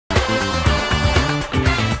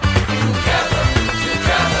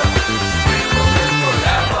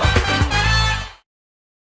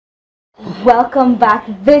Welcome back.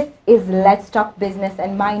 This is Let's Talk Business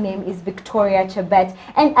and my name is Victoria Chabet,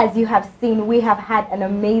 and as you have seen, we have had an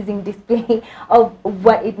amazing display of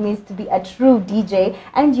what it means to be a true DJ,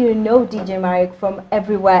 and you know DJ Mmarik from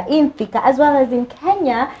everywhere in Thika as well as in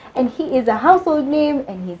Kenya, and he is a household name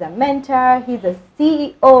and he's a mentor, he's a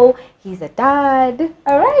CEO, he's a dad,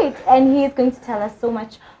 all right, and he is going to tell us so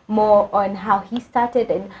much more on how he started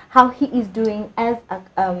and how he is doing as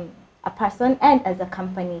a person and as a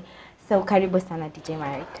company. So karibu sana DJ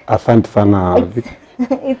Mmarik. Asante sana.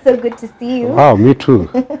 It's so good to see you. Wow, me too.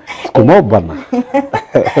 Skumob bana.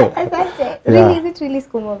 Asante. Really, is it really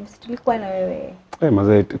skumob? Tulikuwa na wewe.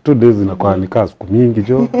 Mazee 2 days inakuwa nikaa siku mingi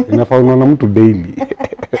jo. Inafaa unaona mtu daily.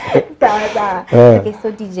 Sawa sawa. Okay,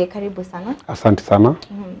 so DJ karibu sana. Asante sana.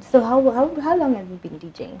 So how long have you been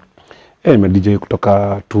DJing? Nime DJ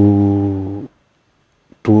kutoka 2007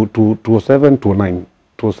 2009.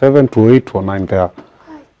 2007 2008 2009 there.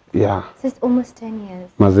 Yeah. So it's almost 10 years.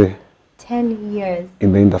 Mazee. 10 years.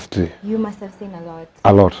 In the industry. You must have seen a lot.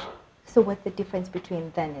 A lot. So what's the difference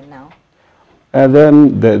between then and now? And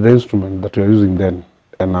then the instrument that we are using then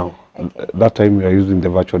and now. Okay. That time we are using the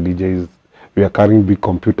virtual DJs. We are carrying big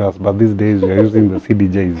computers, but these days we are using the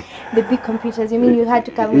CDJs. The big computers, you mean you had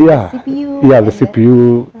to come with the CPU? Yeah, the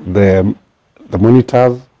CPU, the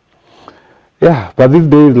monitors. Yeah, but these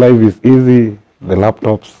days life is easy. The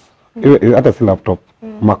laptops, other laptop,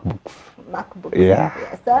 MacBooks. Yeah.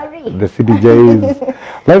 Sorry. The CDJs.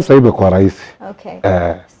 Life is quite rahisi. Okay.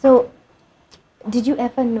 So, did you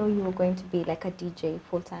ever know you were going to be like a DJ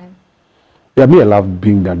full time? Yeah, me I loved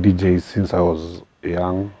being a DJ since I was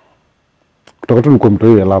young. Kutoka tu nilikuwa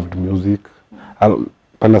mtoi, I loved music.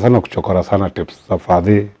 Penda sana kuchokora sana tapes za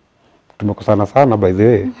father. Tumekosana sana by the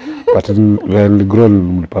way, but when we grown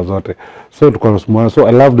mlipa zote. So tulikuwa small, so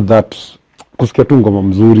I loved that. Kusikia tu ngoma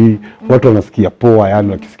mzuri, watu wanasikia poa,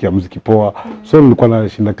 yani wakisikia muziki poa. So nilikuwa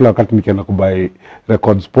nashinda kila wakati nikienda kubuy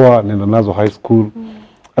records poa, nenda nazo high school.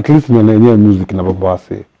 At least nione yenyewe music na baba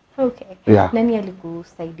wase. Okay. Yeah. Nani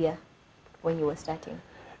alikusaidia when you were starting?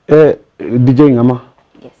 DJing ama?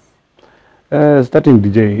 Yes. Starting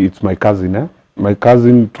DJ, it's my cousin. My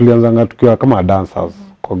cousin tulianzanga tukiwa kama dancers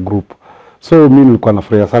kwa group. So mimi nilikuwa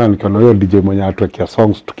nafurahia sana nikiona huyo DJ mwenye atuwekea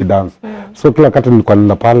songs tukidance. So kila wakati nilikuwa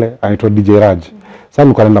nenda pale, anaitwa DJ Raj. Sasa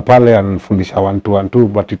nilikuwa nenda pale ananifundisha 1 2 1 2,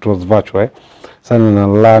 but it was virtual. Sana na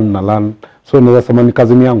learn. So naweza sema ni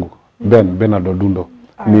cousin yangu, Ben Adodundo.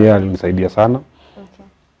 Yeye alinisaidia sana. Okay.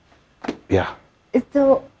 Yeah.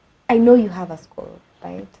 So I know you have a school,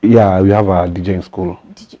 right? Yeah, we have a DJing school.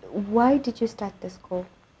 Why did you start the school?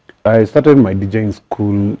 I started my DJing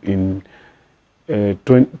school in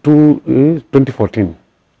 2014.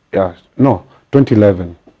 Yeah, no,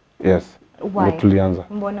 2011. Yes. Why? Tulianza.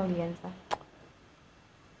 Mbona ulianza?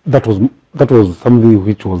 That was something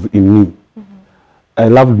which was in me. I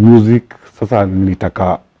loved music. Sasa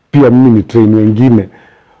nilitaka pia mimi ni train wengine.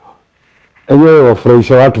 Ewe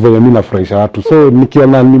wafurahisha watu vile mimi nafurahisha watu. So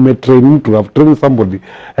nikiona nimetrain mtu, I've trained somebody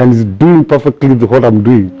and is doing perfectly what I'm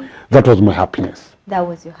doing. That was my happiness. That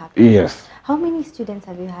was your happiness. Yes. How many students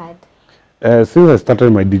have you had? Since I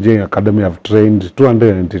started my DJing academy, I've trained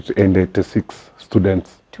 286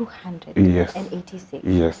 students. 286?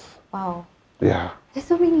 Yes. Wow. Yeah. There's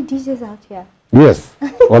so many DJs out here. Yes.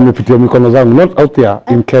 Wamepitia mikono zangu, not out there,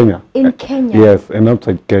 in Kenya. In Kenya? Yes, and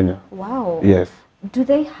outside Kenya. Wow. Yes. Do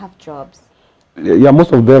they have jobs? Yeah,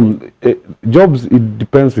 most of them. Jobs, it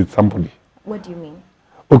depends with somebody. What do you mean?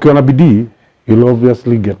 Okay, on a BD, you'll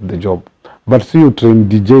obviously get the job. But see, you train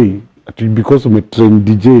DJ, because you train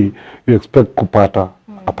DJ, you expect kupata.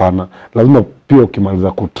 Hapana. Lazima pia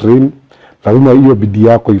ukimaliza kutrain, lazima hiyo bidii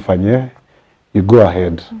yako ifanye, you go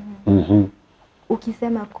ahead.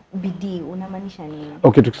 Ukisema bidii unamaanisha nini?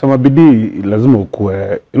 Okay, tukisema bidii lazima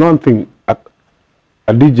ukue. You know one thing,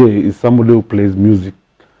 a DJ is somebody who plays music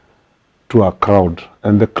to a crowd,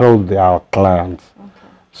 and the crowd, they are our clients. Okay.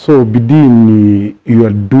 So bidii ni you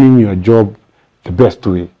are doing your job the best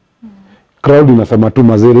way. Crowd inasema tu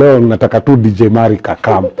mazee leo nataka tu DJ Mmarik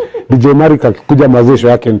akam. DJ Mmarik akikuja mazesho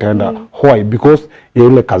yake nitaenda. Why? Because ya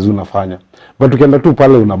ile kazi unafanya. But ukienda tu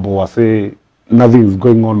pale unaboa, say nothing is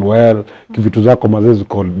going on well, kivitu zako mazee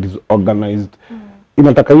ziko disorganized.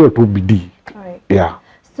 Inataka hiyo tu bidii. Yeah.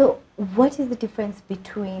 So what is the difference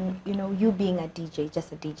between, you being a DJ,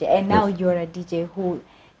 just a DJ, and now you're a DJ who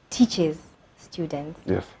teaches students?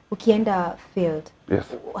 Yes. Ukienda field. Yes.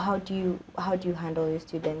 How do you handle your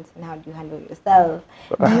students and how do you handle yourself?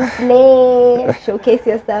 Do you play, showcase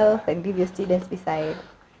yourself and leave your students beside?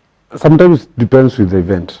 Sometimes it depends with the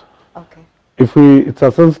event. Okay. If it's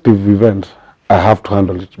a sensitive event, I have to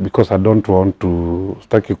handle it because I don't want to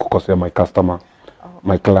start kukosea my customer,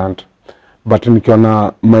 my client. but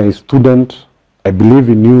nikiona my student, I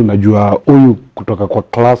believe in you, najua huyu kutoka kwa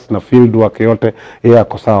class na field work yote yeye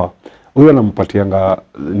ako sawa, huyu anampatianga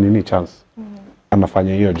nini chance,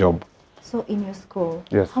 anafanya hiyo job. So in your school,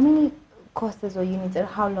 yes, how many courses or units, or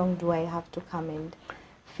how long do I have to come and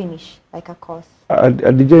finish like a course?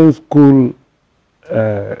 At DJ school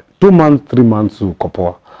 2 months 3 months uko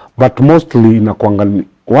poa, but mostly inakuanga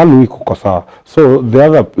 1 week uko sawa, so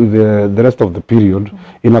the rest of the period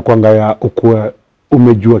inakuanga ya ukue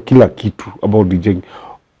umejua kila kitu about DJing.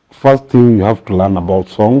 First thing you have to learn about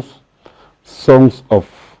songs of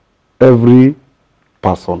every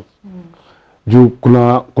person. Juu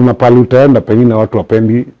kuna pali utaenda pengine watu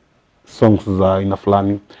wapendi songs za aina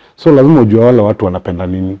fulani, so lazima ujue wale watu wanapenda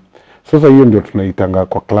nini. Sasa hiyo ndio tunaitanga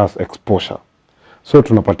kwa class exposure, so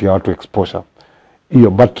tunapatia watu exposure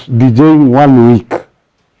hiyo. But DJing 1 week,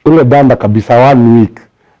 ule danda kabisa 1 week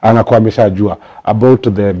anakuwa ameshajua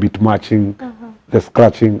about the beat matching, the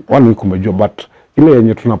scratching, 1 week umejua. But ile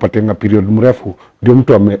yenye tunapatianga period mrefu ndio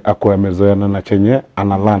mtu akwa amezoeana na chenye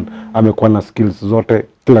ana learn, amekuwa na skills zote,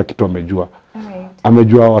 kila kitu amejua.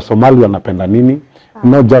 Amejua wa Somali wanapenda nini,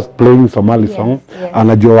 not just playing Somali song,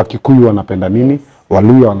 anajua wa Kikuyu wanapenda nini,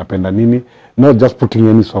 Waluya wanapenda nini, not just putting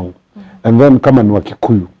any song. And then kama ni wa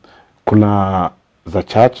Kikuyu, kuna za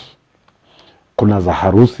church, kuna za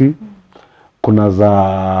harusi, kuna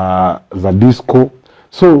za disco,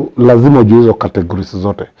 so lazima ujue hizo categories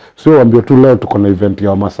zote. Sio waambie tu leo tuko na event ya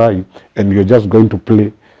Wamasai and you're just going to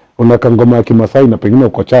play unaka ngoma ya Kimasai na pengine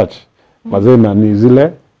uko church, mazee na ni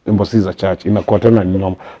zile embassy za church, inakuwa tena ni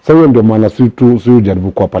noma. Sasa hiyo ndio maana si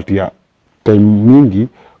ujaribu kuwapatia time mingi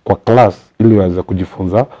kwa class ili waweze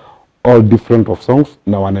kujifunza all different of songs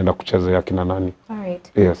na wanaenda kuchezea kina nani.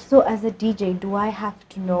 Alright. Yes. So as a DJ, do I have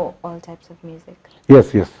to know all types of music?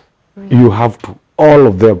 Yes. Really? You have to, all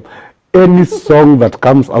of them. Any song that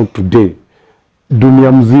comes out today,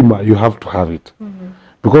 dunia mzima, you have to have it.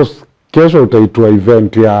 Because kesho utaitwa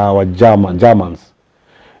event ya Germans.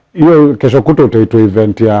 Hiyo kesho kuto utaitwa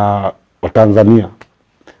event ya Tanzania.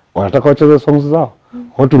 Wanataka wacheze songs zao.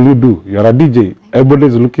 What will you do? You're a DJ. Everybody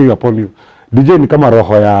is looking upon you. DJ ni kama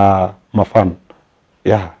roho ya mafan.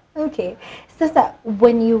 Yeah. Okay. Sasa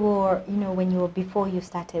when you were before you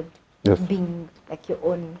started being like your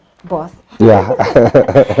own boss. Yeah.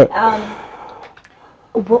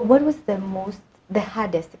 What was the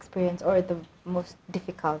hardest experience or the most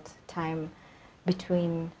difficult time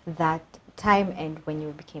between that time and when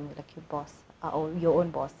you became like your boss or your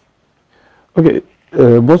own boss? Okay,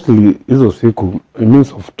 mostly hizo siku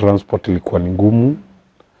means of transport ilikuwa ni ngumu.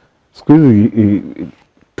 Siku hizi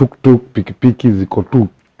tuk pikipiki ziko tu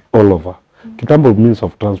all over. Kitambo means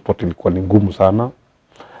of transport ilikuwa ni ngumu sana.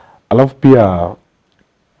 Alafu pia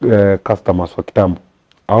customers wa kitambo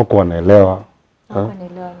hawako wanaelewa.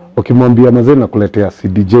 Ukimwambia mazee na kuletea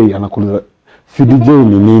CDJ anakuuliza CDJ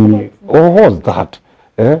ni nini? Oh, what's that?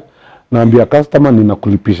 Naambia customer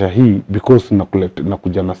ninakulipisha hii because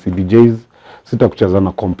nakuja na CDJs, sitakucheza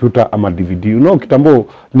na computer ama DVD. You know, kitambo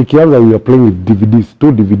nikianza we are playing with DVDs,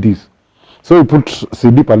 2 DVDs. So you put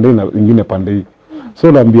CD pande na ingine pande hii.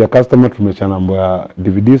 So naambia customer tumechana mambo ya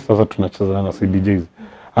DVDs, sasa tunacheza na CDJs.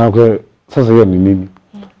 Anakuwa sasa hiyo ni nini?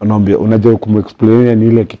 Anaambia unajua kumexplain ni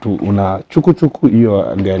ile kitu una chuku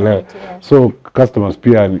hiyo ndio elewe. So customers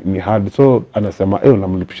pia ni hard. So anasema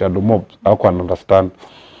unamlipisha do mob au understand.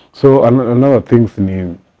 So another things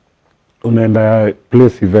ni unaenda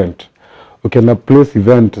place event. Ukienda place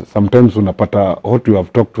event sometimes unapata what you have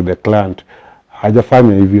talked to the client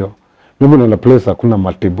hajafanya hivyo. Mimi unaenda place hakuna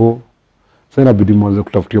matebo. Sasa inabidi mwanze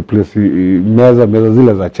kutafutia place meza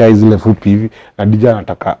zile za chai zile fupi hivi na DJ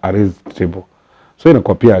anataka arrange table. So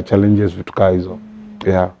inakuwa pia challenges vitu kama hizo.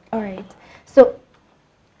 Yeah. All right. So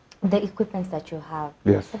the equipments that you have,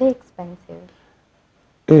 yes, are they expensive?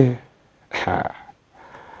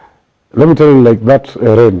 Let me tell you like that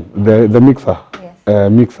Rain, the mixer.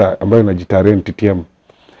 Yes. Mixer ambayo inajiita Rain TTM.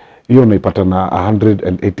 Hiyo unaipata na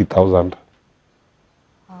 180,000.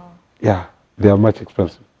 Yeah, they are much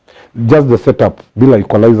expensive. Just the setup bila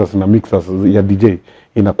equalizers na mixers ya DJ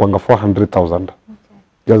inakuanga 400,000.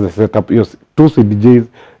 Just the setup, yes, 2 CDJs,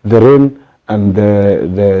 the Rain and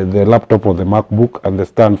the laptop or the MacBook and the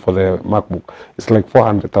stand for the MacBook. It's like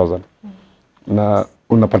 400,000. Na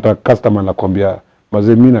unapata customer anakuambia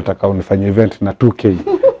mazee mimi nataka unifanye event na 2K.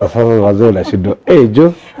 Sasa wazee la shido.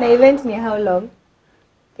 Jo. Na event ni how long?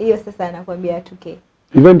 Hiyo sasa anakuambia 2K.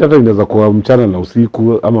 Event hata inaweza kuwa mchana na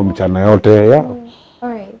usiku ama mchana yote, yeah.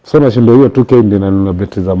 Alright. So na shindo hiyo 2K ndio nanunua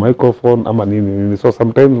betri za microphone ama nini. So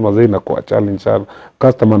sometimes mazee inakuwa challenge sana.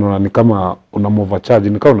 Customer anaona ni kama una overcharge,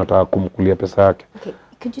 ni kama unataka kumkulia pesa yake. Okay,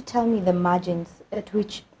 could you tell me the margins at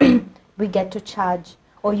which we get to charge,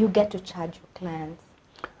 or you get to charge your clients?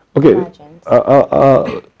 Okay, Margins?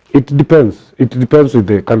 it depends. It depends with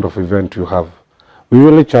the kind of event you have. We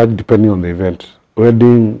usually charge depending on the event.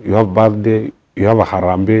 Wedding, you have birthday, you have a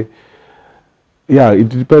harambe. Yeah, it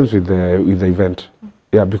depends with the event.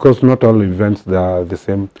 Yeah, because not all events they are the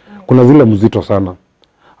same. Kuna zile mzito sana.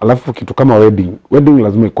 Alafu kitu kama wedding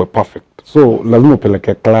lazima ikuwe perfect. So lazima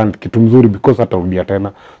upeleke client kitu mzuri because hatarudia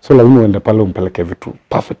tena. So lazima uende pale umpeleke vitu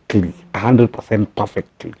perfectly, 100%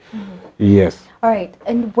 perfectly. Yes. All right.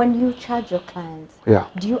 And when you charge your clients, Yeah.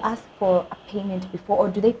 do you ask for a payment before, or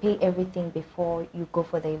do they pay everything before you go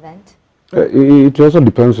for the event? It also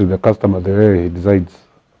depends with the customer, the way he decides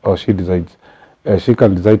or she decides. She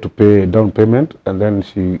can decide to pay down payment, and then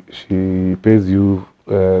she pays you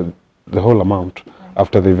the whole amount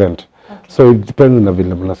after the event. Okay. So it depends on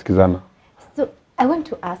vile mnasikizana. So I want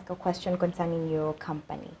to ask a question concerning your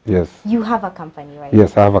company. Yes. You have a company, right?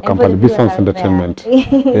 Yes, I have a company, B-Sounds Entertainment.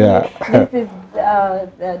 Yeah. This is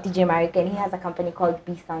DJ Mmarik, and he has a company called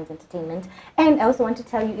B-Sounds Entertainment. And I also want to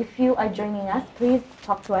tell you, if you are joining us, please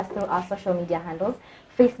talk to us through our social media handles.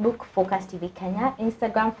 Facebook, Focus TV Kenya,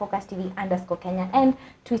 Instagram, Focus TV_Kenya, and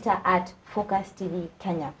Twitter at Focus TV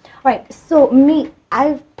Kenya. All right, so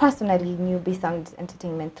I personally knew B-Sounds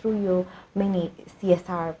Entertainment through your many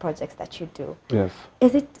CSR projects that you do. Yes.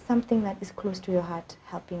 Is it something that is close to your heart,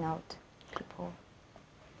 helping out people?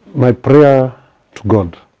 My prayer to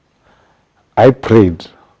God, I prayed,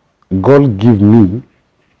 God give me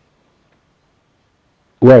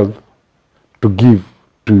wealth to give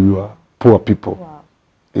to your poor people. Wow.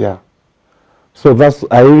 Yeah. So that's,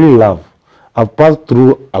 I really love. I've passed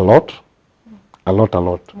through a lot.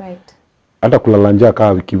 Right. Hata kulala njaa kaa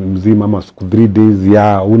wiki mzima ama siku 3 days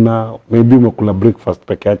ya maybe umekula breakfast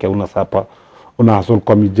peke yake, una sapa, una hustle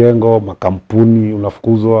kwa mijengo, makampuni,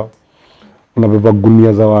 unafukuzwa, unabeba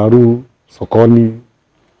gunia za waru sokoni.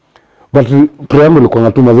 But prayer yangu ilikuwa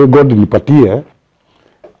natuma God nipatie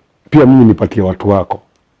pia mimi nipatie watu wako.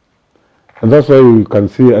 And that's why you can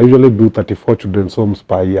see I usually do 34 children's homes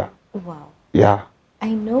per year. Wow. Yeah.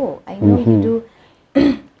 I know you do.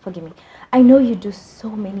 Forgive me. I know you do so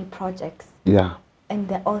many projects. Yeah. And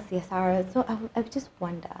they're all CSR. So I just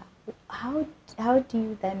wonder, how do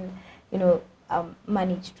you then,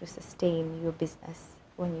 manage to sustain your business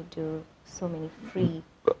when you do so many free?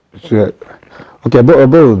 Sure. Okay,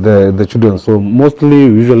 about the children's home, mostly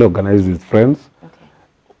we usually organize with friends. Okay.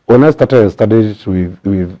 When I studied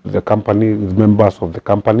with the company, with members of the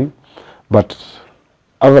company, but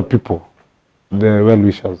other people, the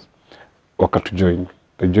well-wishers, wakatujoin.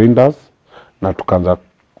 They joined us, na tukaanza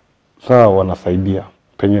saa wanasaidia.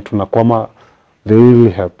 Penye tunakwama, they really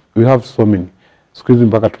help. We have so many. Siku hizi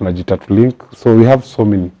mpaka tunajita tu link, so we have so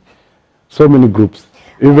many groups.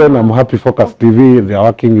 Even I'm happy Focus TV, they are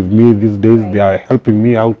working with me these days, they are helping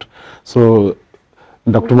me out. So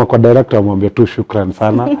ndakutuma kwa director amwambia tu shukran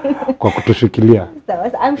sana kwa kutushikilia. So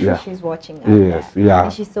I'm sure she's watching. Yes, yeah.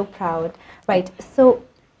 And she's so proud. Right. So,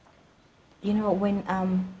 when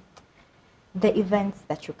the events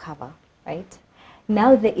that you cover, right?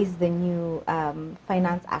 Now there is the new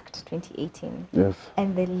Finance Act 2018. Yes.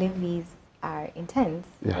 And the levies are intense,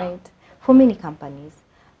 Yeah. right? For many companies.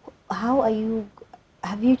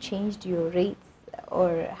 Have you changed your rates,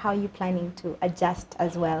 or how are you planning to adjust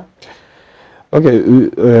as well? Okay,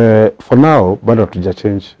 for now, bado hatuja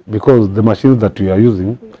change because the machines that we are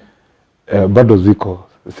using bado ziko.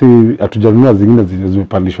 Si hatujanunua zingine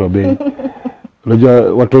zimepandishwa bei. Unajua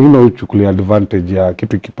watu wengine huchukulia advantage ya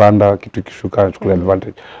kitu ikipanda, kitu ikishuka huchukulia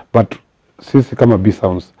advantage. But sisi kama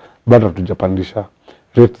B-Sounds bado hatujapandisha.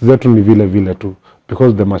 Rates zetu ni vile vile tu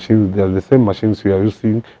because the machines, they are the same machines we are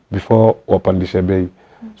using before wapandishe bei.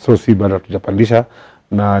 So si bado hatujapandisha,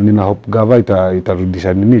 na nina hope gava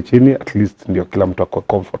itarudisha nini chini, at least ndio kila mtu akue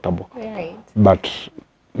comfortable. Right. But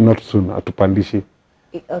not soon, hatupandishi.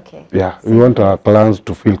 Okay. Yeah, we want our clients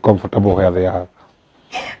to feel comfortable where they are.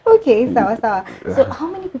 Okay, sawa. So how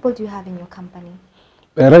many people do you have in your company?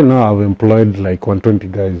 Right now I've employed like 120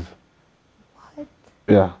 guys. What?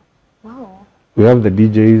 Yeah. Wow. We have the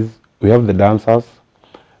DJs, we have the dancers.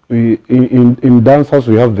 In dancers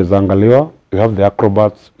we have the zangalewa, we have the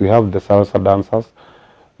acrobats, we have the salsa dancers,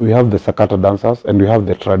 we have the sakata dancers, and we have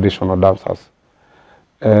the traditional dancers.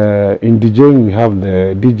 In DJing we have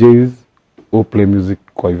the DJs who play music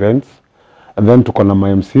for events. And then tuko na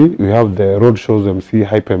MC, we have the road shows MC,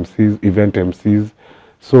 hype MCs, event MCs.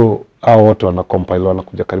 So hao wote wanacompile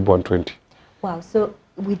wanakuja karibu 120. Wow, so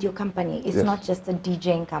with your company, it's Yes. not just a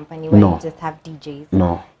DJing company where No. you just have DJs.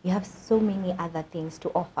 No. You have so many other things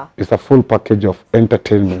to offer. It's a full package of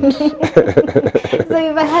entertainment. So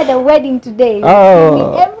if I had a wedding today,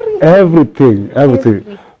 Oh. give me Everything.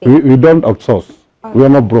 We don't outsource. We are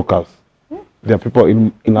not brokers. There are people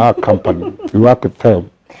in our company. We work with them.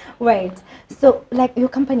 Right. So, like, your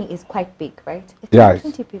company is quite big, right? It's Yeah. like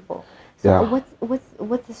 20 people. So, Yeah.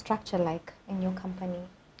 what's the structure like in your company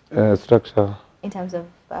Structure. in terms of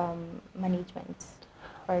management?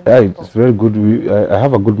 For Yeah, example? it's very good. I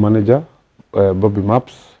have a good manager, Bobby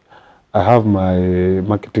Maps. I have my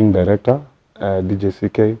marketing director, DJ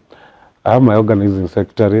CK. I have my organizing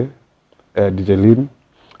secretary, DJ Lynn.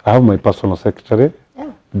 I have my personal secretary,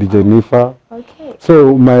 DJ Nifa. Okay.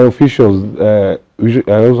 So my officials, I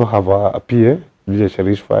also have a PA, DJ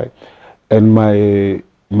Sharishfai, and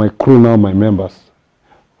my crew now, my members,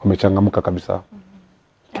 wamechangamka kabisa.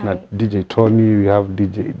 DJ Tony, we have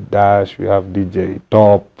DJ Dash, we have DJ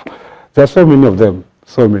Top. There are so many of them,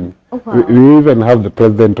 so many. Oh, wow. We even have the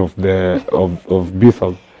president of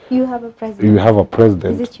Bissell. You have a president? We have a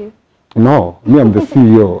president. Is it you? No, me, I'm the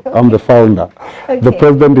CEO. I'm the founder. Okay. The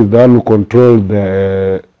president is the one who controls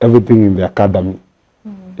everything in the academy.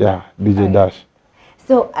 Yeah, DJ Dash.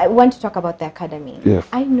 So I want to talk about the academy. Yes.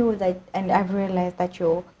 I know that, and I've realized that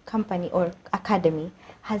your company or academy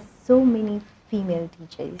has so many female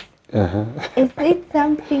DJs. Is it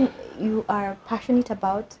something you are passionate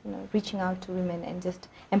about, reaching out to women and just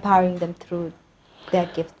empowering them through their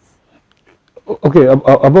gifts? Okay,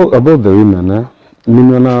 about the women,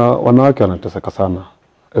 nimeona wanawake wanateseka sana,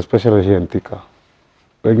 especially here in Thika.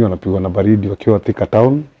 Wengi wanapigwa na baridi wakiwa Thika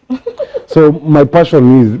town. So my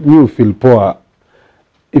passion is me feel poor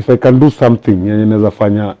if I can do something yenye naweza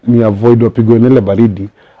fanya ni avoid wapigwe na ile baridi,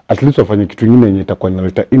 at least wafanye kitu kingine yenye itakuwa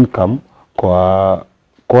inaleta income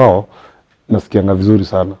kwao, nasikianga vizuri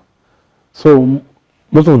sana. So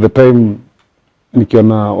most of the time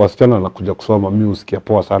nikiona wasichana wanakuja kusoma, mimi usikia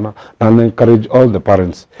poa sana, na I encourage all the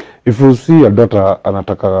parents, if you see a daughter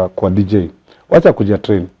anataka kuwa DJ, wacha kuja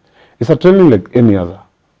train. It's a training like any other.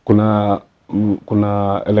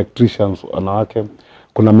 Kuna electricians wanawake,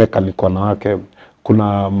 kuna mechanic wanawake,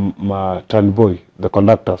 kuna turn boy, the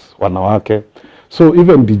conductors wanawake. So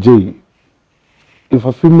even DJ, if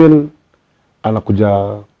a female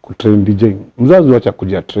anakuja kutrain DJ, mzazi wacha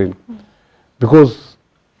kuja train. Because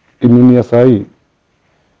in ya sahi,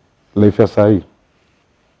 life ya sahi,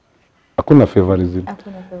 hakuna favoritism.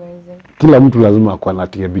 Kila mtu lazima akuwa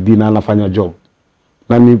anatia bidii na anafanya job.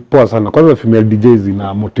 Na ni poa sana. Kwanza female DJs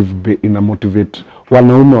ina motivate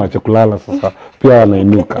wanaume wache kulala sasa pia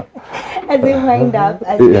wanainuka. As we wind up,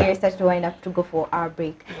 as we start to wind up to go for our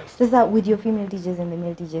break, does that with your female DJs and the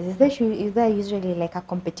male DJs, is there usually like a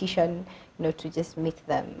competition, to just make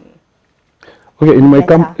them? Okay, in my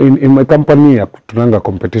company, tunanga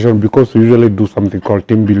competition because we usually do something called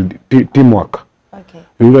teamwork. Okay.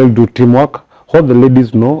 We usually do teamwork. What the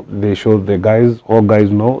ladies know, they show the guys. What guys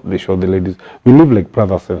know, they show the ladies. We live like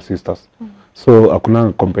brothers and sisters. So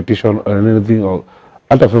hakuna competition or anything, or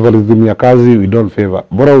hata favoritism ya kazi, we don't favor.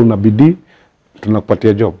 Bora una bidii,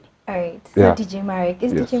 tunakupatia job. Alright, so yeah. DJ Mmarik,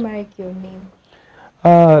 is DJ Mmarik your name?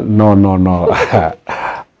 No.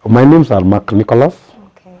 My name's Mark Nicholas.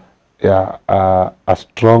 Okay. Yeah, a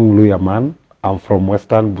strong Luya man. I'm from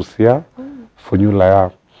Western Busia,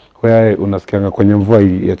 Funyulaya, where unasikianga kwenye mvua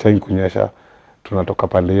ya chai kunyesha, tunatoka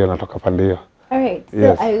pande hiyo, natoka pande hiyo. Alright, so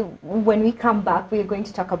yes. When we come back, we're going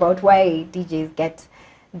to talk about why DJs get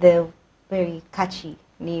the very catchy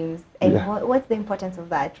names and what's the importance of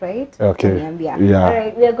that, right? Okay. Yeah.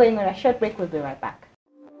 Alright, we are going on a short break. We'll be right back.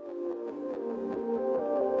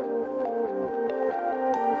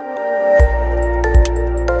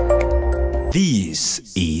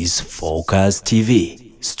 This is Focus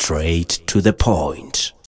TV, straight to the point.